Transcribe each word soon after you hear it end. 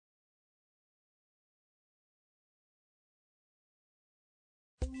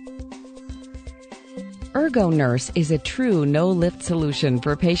ErgoNurse is a true no-lift solution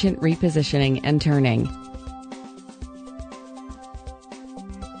for patient repositioning and turning.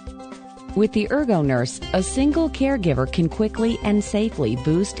 With the ErgoNurse, a single caregiver can quickly and safely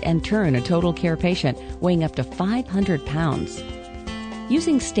boost and turn a total care patient weighing up to 500 pounds.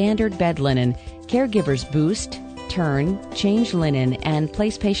 Using standard bed linen, caregivers boost, turn, change linen, and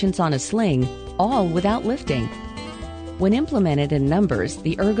place patients on a sling, all without lifting. When implemented in numbers,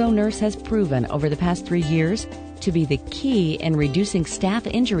 the ErgoNurse has proven over the past 3 years to be the key in reducing staff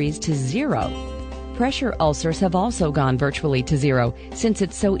injuries to zero. Pressure ulcers have also gone virtually to zero since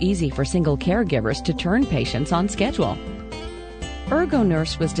it's so easy for single caregivers to turn patients on schedule.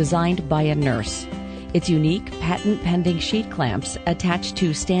 ErgoNurse was designed by a nurse. Its unique patent-pending sheet clamps attach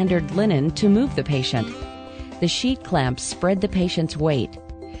to standard linen to move the patient. The sheet clamps spread the patient's weight.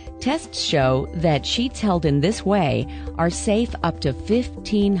 Tests show that sheets held in this way are safe up to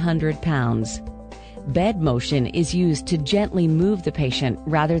 1,500 pounds. Bed motion is used to gently move the patient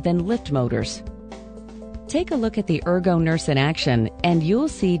rather than lift motors. Take a look at the ErgoNurse in action and you'll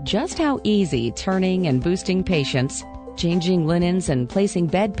see just how easy turning and boosting patients, changing linens and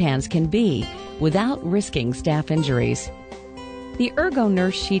placing bedpans can be without risking staff injuries. The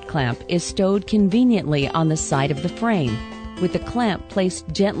ErgoNurse sheet clamp is stowed conveniently on the side of the frame, with the clamp placed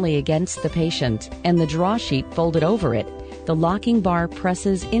gently against the patient and the draw sheet folded over it. The locking bar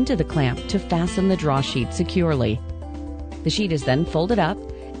presses into the clamp to fasten the draw sheet securely. The sheet is then folded up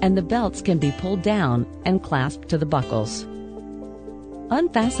and the belts can be pulled down and clasped to the buckles.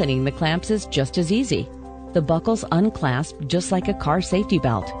 Unfastening the clamps is just as easy. The buckles unclasp just like a car safety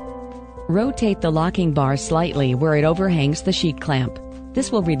belt. Rotate the locking bar slightly where it overhangs the sheet clamp.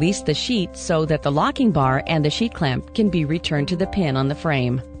 This will release the sheet so that the locking bar and the sheet clamp can be returned to the pin on the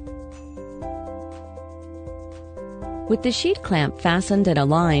frame. With the sheet clamp fastened and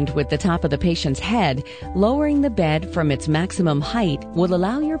aligned with the top of the patient's head, lowering the bed from its maximum height will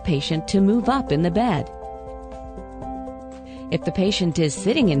allow your patient to move up in the bed. If the patient is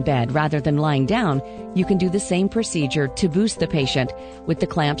sitting in bed rather than lying down, you can do the same procedure to boost the patient with the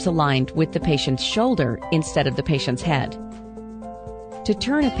clamps aligned with the patient's shoulder instead of the patient's head. To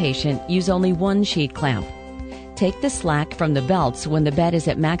turn a patient, use only one sheet clamp. Take the slack from the belts when the bed is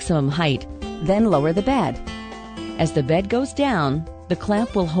at maximum height, then lower the bed. As the bed goes down, the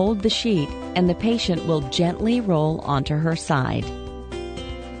clamp will hold the sheet and the patient will gently roll onto her side.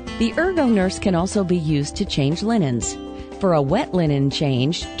 The ErgoNurse can also be used to change linens. For a wet linen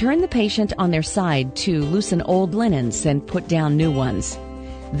change, turn the patient on their side to loosen old linens and put down new ones.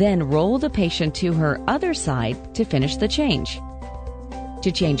 Then roll the patient to her other side to finish the change.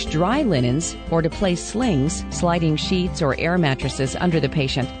 To change dry linens or to place slings, sliding sheets, or air mattresses under the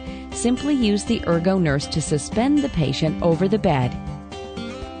patient, simply use the ErgoNurse to suspend the patient over the bed.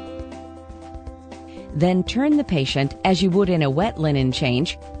 Then turn the patient as you would in a wet linen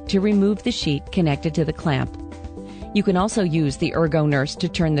change to remove the sheet connected to the clamp. You can also use the ErgoNurse to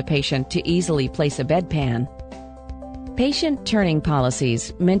turn the patient to easily place a bedpan. Patient turning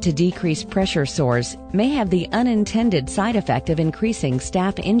policies meant to decrease pressure sores may have the unintended side effect of increasing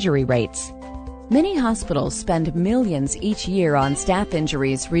staff injury rates. Many hospitals spend millions each year on staff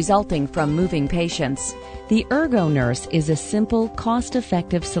injuries resulting from moving patients. The ErgoNurse is a simple,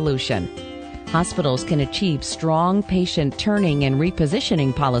 cost-effective solution. Hospitals can achieve strong patient turning and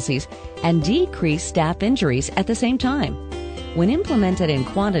repositioning policies and decrease staff injuries at the same time. When implemented in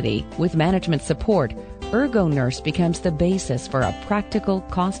quantity with management support, ErgoNurse becomes the basis for a practical,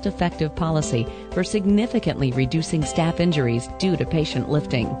 cost-effective policy for significantly reducing staff injuries due to patient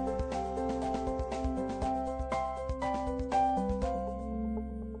lifting.